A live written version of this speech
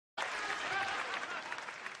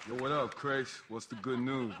Yo, what up, Chris? What's the good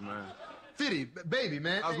news, man? Fitty, baby,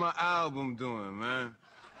 man. How's my album doing, man?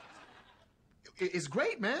 It's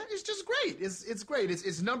great, man. It's just great. It's great. It's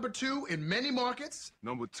 #2 in many markets.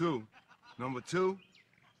 Number two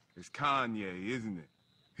is Kanye, isn't it?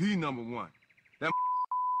 He #1. That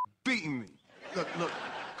beating me. Look,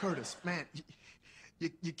 Curtis, man,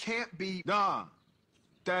 you can't be... Nah,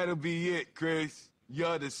 that'll be it, Chris.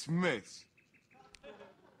 You're dismissed.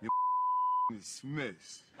 You're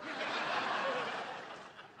dismissed.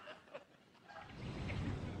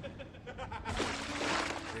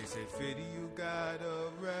 They say, Fitty, you got a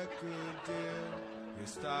record deal. Your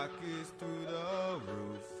stock is through the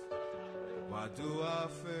roof. Why do I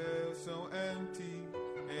feel so empty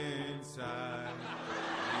inside?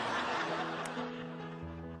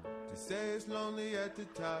 They say it's lonely at the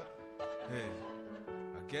top. Hey,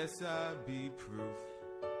 I guess I'd be proof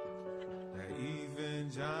that even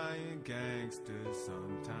giant gangsters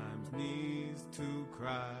sometimes needs to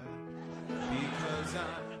cry. Because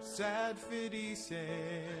I'm sad, Fitty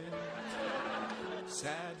Sad.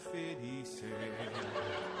 Sad, Fitty Sad.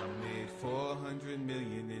 I made 400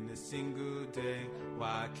 million in a single day.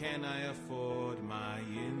 Why can't I afford my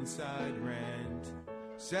inside rent?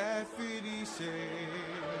 Sad, Fitty Sad.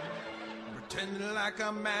 Pretending like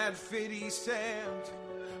I'm mad, Fitty Sad.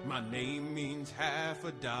 My name means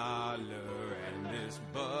 $50, and this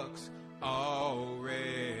buck's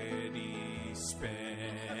already spent.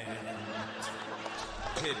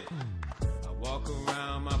 Hit it. I walk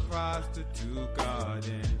around my prostitute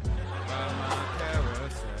garden, ride my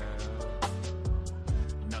carousel.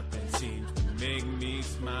 Nothing seems to make me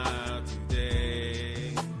smile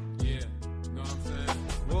today. Yeah, know what I'm saying?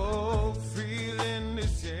 Whoa, feeling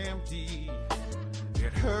this empty.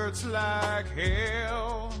 It hurts like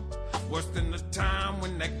hell. Worse than the time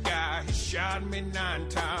when that guy, he shot me 9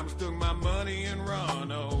 times, took my money and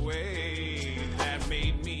run away. That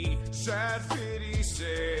made me sad, Fitty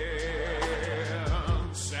Sad.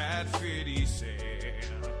 Sad, Fitty Sad.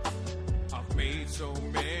 I've made so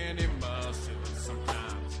many muscles.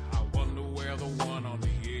 Sometimes I wonder where the one on the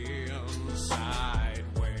inside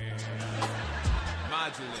went.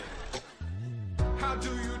 Modulate. How do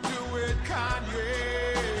you do it, Kanye?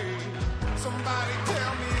 Somebody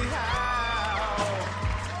tell me how.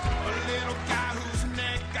 A little guy whose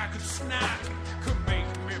neck I could snap could make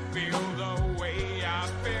me feel the way I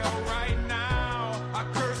feel right now. I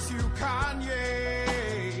curse you,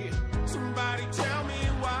 Kanye. Somebody tell me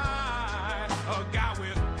why. A guy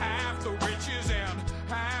with half the riches and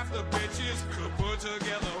half the bitches could put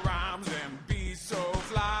together rhymes and be so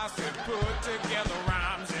fly. Said put together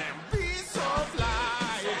rhymes and be so fly.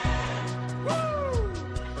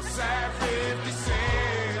 Sad 50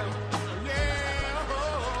 Cent, yeah,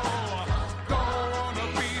 oh, don't wanna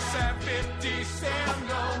be sad 50 Cent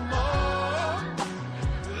no more.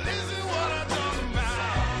 Listen what I'm talking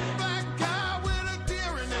about. Black guy with a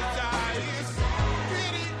deer in his eyes.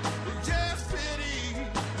 Fitty, just Fitty.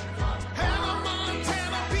 Hannah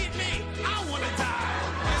Montana beat me, I wanna die.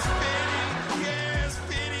 It's Fitty, yes,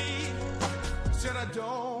 Fitty. Said I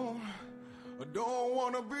don't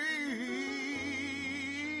wanna be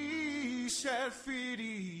sad,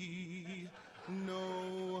 Fitty,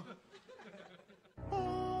 no.